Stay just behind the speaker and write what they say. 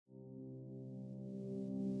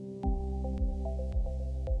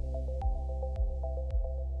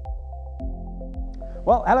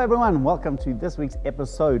Well, hello everyone. Welcome to this week's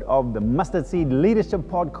episode of the Mustard Seed Leadership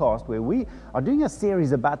Podcast, where we are doing a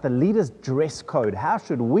series about the leader's dress code. How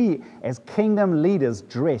should we as kingdom leaders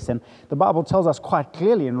dress? And the Bible tells us quite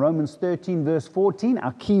clearly in Romans 13 verse 14,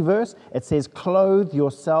 our key verse, it says, "Clothe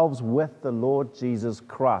yourselves with the Lord Jesus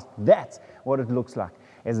Christ." That's what it looks like.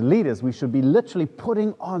 As leaders, we should be literally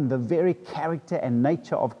putting on the very character and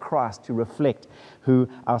nature of Christ to reflect who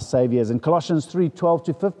our Savior is. In Colossians 3:12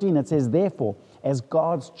 to 15, it says, "Therefore, as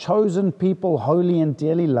God's chosen people, holy and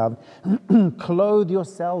dearly loved, clothe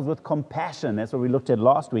yourselves with compassion." That's what we looked at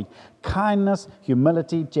last week. Kindness,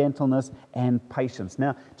 humility, gentleness, and patience.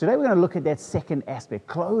 Now, today we're going to look at that second aspect,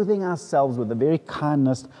 clothing ourselves with the very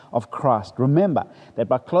kindness of Christ. Remember that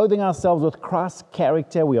by clothing ourselves with Christ's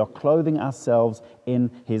character, we are clothing ourselves in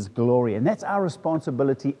His glory. And that's our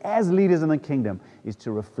responsibility as leaders in the kingdom, is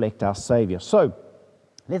to reflect our Savior. So,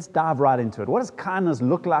 let's dive right into it. What does kindness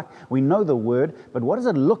look like? We know the word, but what does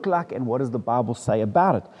it look like and what does the Bible say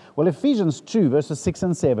about it? Well, Ephesians 2 verses 6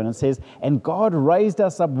 and 7, it says, "And God raised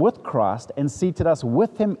us up with Christ and seated us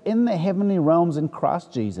with Him in the heavenly realms in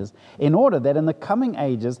Christ Jesus, in order that in the coming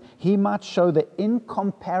ages He might show the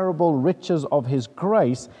incomparable riches of His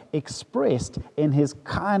grace expressed in His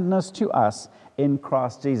kindness to us in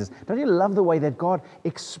Christ Jesus." Don't you love the way that God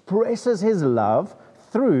expresses His love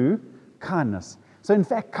through kindness? So in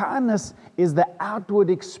fact, kindness is the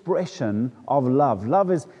outward expression of love.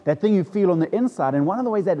 Love is that thing you feel on the inside, and one of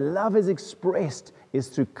the ways that love is expressed is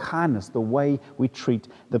through kindness, the way we treat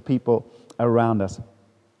the people around us.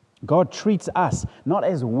 God treats us not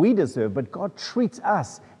as we deserve, but God treats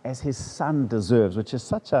us as His Son deserves, which is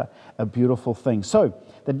such a beautiful thing. So,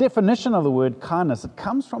 the definition of the word kindness, it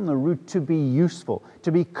comes from the root to be useful.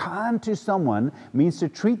 To be kind to someone means to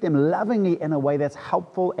treat them lovingly in a way that's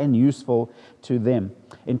helpful and useful to them.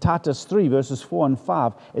 In Titus 3 verses 4 and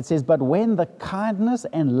 5, it says, "But when the kindness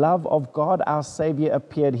and love of God our Savior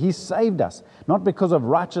appeared, He saved us, not because of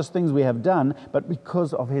righteous things we have done, but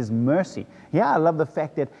because of His mercy." Yeah, I love the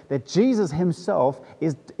fact that Jesus Himself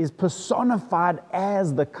is personified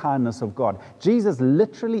as the kindness of God. Jesus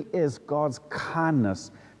literally is God's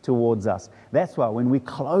kindness towards us. That's why when we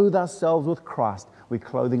clothe ourselves with Christ, we're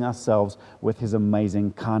clothing ourselves with His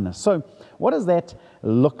amazing kindness. So, what does that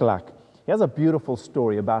look like? Here's a beautiful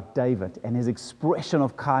story about David and his expression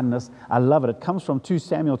of kindness. I love it. It comes from 2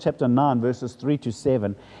 Samuel chapter 9, verses 3 to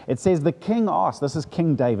 7. It says, "The king asked," this is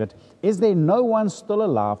King David, "Is there no one still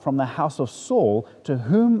alive from the house of Saul to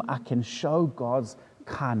whom I can show God's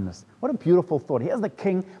kindness?" What a beautiful thought. Here's the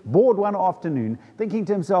king, bored one afternoon, thinking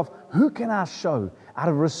to himself, who can I show out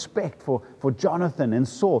of respect for Jonathan and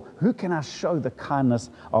Saul? Who can I show the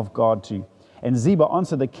kindness of God to? And Ziba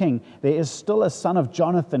answered the king, "There is still a son of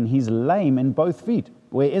Jonathan. He's lame in both feet."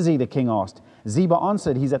 "Where is he?" the king asked. Ziba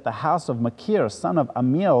answered, "He's at the house of Machir, son of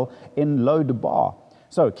Amiel, in Lodebar."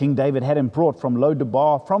 So King David had him brought from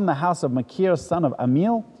Lodebar, from the house of Machir, son of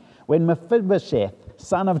Amiel. When Mephibosheth,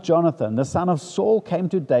 son of Jonathan, the son of Saul, came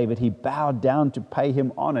to David, he bowed down to pay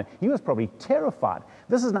him honor. He was probably terrified.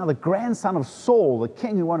 This is now the grandson of Saul, the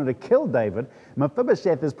king who wanted to kill David.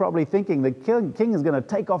 Mephibosheth is probably thinking, the king is going to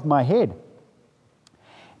take off my head.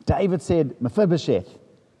 David said, "Mephibosheth,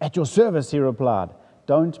 at your service," he replied.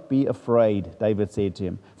 "Don't be afraid," David said to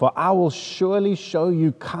him, "for I will surely show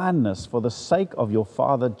you kindness for the sake of your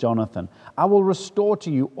father Jonathan. I will restore to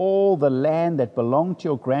you all the land that belonged to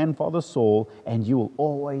your grandfather Saul, and you will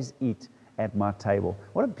always eat at my table."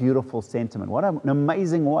 What a beautiful sentiment. What an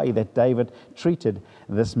amazing way that David treated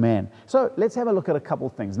this man. So let's have a look at a couple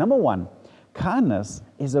things. Number one, kindness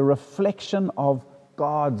is a reflection of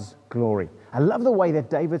God's glory. I love the way that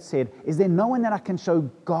David said, "Is there no one that I can show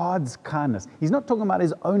God's kindness?" He's not talking about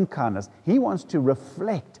his own kindness. He wants to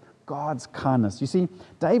reflect God's kindness. You see,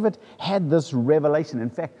 David had this revelation. In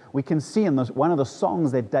fact, we can see in one of the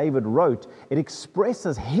songs that David wrote, it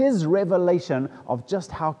expresses his revelation of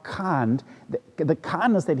just how kind, the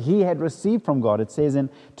kindness that he had received from God. It says in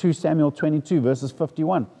 2 Samuel 22, verses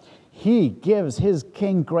 51, "He gives His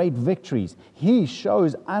king great victories. He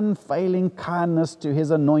shows unfailing kindness to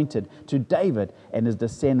His anointed, to David and his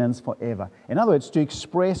descendants forever." In other words, to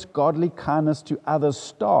express godly kindness to others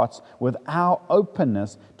starts with our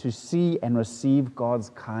openness to see and receive God's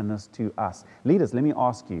kindness to us. Leaders, let me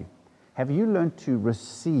ask you, have you learned to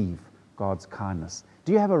receive God's kindness?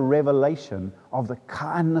 Do you have a revelation of the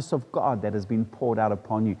kindness of God that has been poured out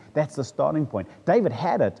upon you? That's the starting point. David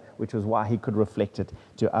had it, which was why he could reflect it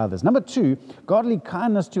to others. Number two, godly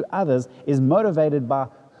kindness to others is motivated by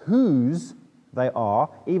whose they are,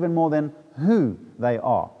 even more than who they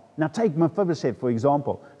are. Now take Mephibosheth, for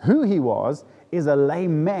example. Who he was is a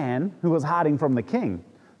lame man who was hiding from the king.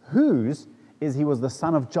 Whose is he was the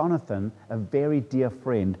son of Jonathan, a very dear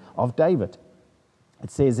friend of David.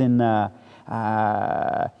 It says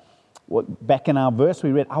back in our verse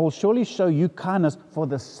we read, I will surely show you kindness for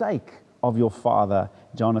the sake of your father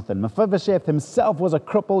Jonathan. Mephibosheth himself was a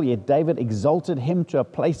cripple, yet David exalted him to a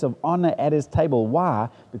place of honor at his table. Why?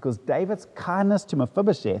 Because David's kindness to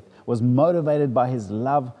Mephibosheth was motivated by his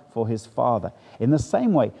love for his father. In the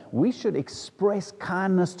same way, we should express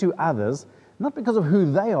kindness to others, not because of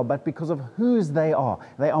who they are, but because of whose they are.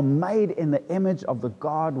 They are made in the image of the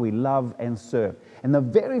God we love and serve. And the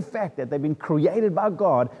very fact that they've been created by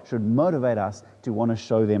God should motivate us to want to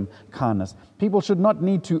show them kindness. People should not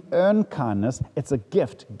need to earn kindness. It's a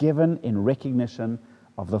gift given in recognition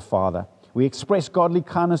of the Father. We express godly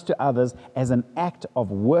kindness to others as an act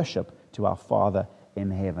of worship to our Father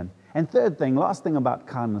in heaven. And third thing, last thing about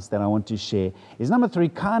kindness that I want to share is number 3,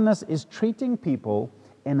 kindness is treating people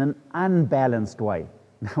in an unbalanced way.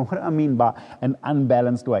 Now, what do I mean by an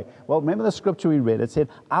unbalanced way? Well, remember the scripture we read. It said,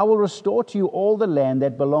 I will restore to you all the land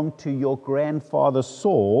that belonged to your grandfather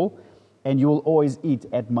Saul, and you will always eat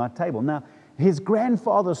at my table. Now, his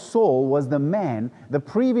grandfather Saul was the man, the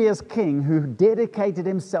previous king, who dedicated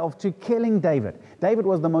himself to killing David. David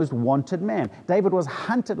was the most wanted man. David was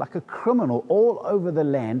hunted like a criminal all over the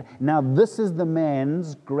land. Now, this is the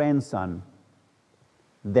man's grandson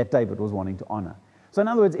that David was wanting to honor. So in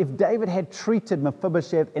other words, if David had treated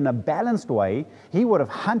Mephibosheth in a balanced way, he would have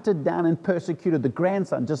hunted down and persecuted the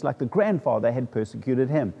grandson just like the grandfather had persecuted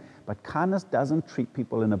him. But kindness doesn't treat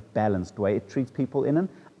people in a balanced way. It treats people in an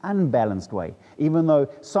unbalanced way. Even though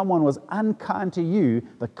someone was unkind to you,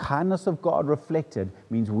 the kindness of God reflected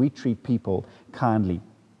means we treat people kindly.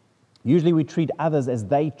 Usually we treat others as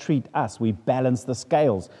they treat us. We balance the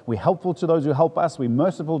scales. We're helpful to those who help us. We're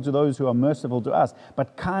merciful to those who are merciful to us.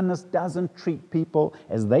 But kindness doesn't treat people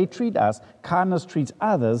as they treat us. Kindness treats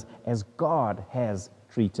others as God has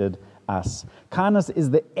treated us. Kindness is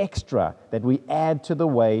the extra that we add to the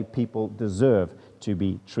way people deserve to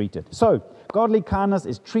be treated. So, godly kindness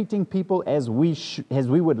is treating people as we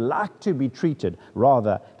would like to be treated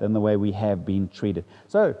rather than the way we have been treated.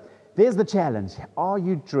 So, there's the challenge. Are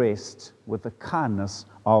you dressed with the kindness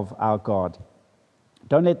of our God?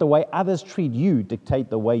 Don't let the way others treat you dictate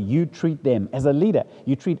the way you treat them. As a leader,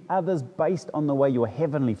 you treat others based on the way your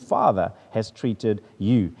heavenly Father has treated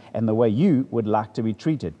you and the way you would like to be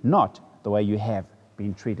treated, not the way you have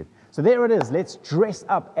been treated. So there it is. Let's dress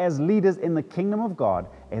up as leaders in the kingdom of God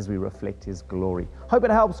as we reflect His glory. Hope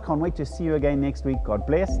it helps. Can't wait to see you again next week. God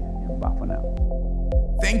bless and bye for now.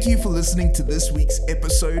 Thank you for listening to this week's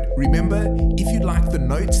episode. Remember, if you'd like the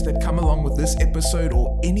notes that come along with this episode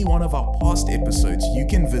or any one of our past episodes, you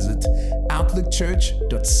can visit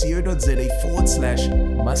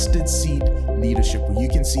outlookchurch.co.za/mustardseed-leadership, where you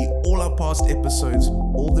can see all our past episodes,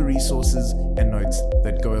 all the resources and notes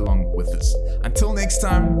that go along with this. Until next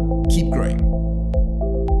time, keep growing.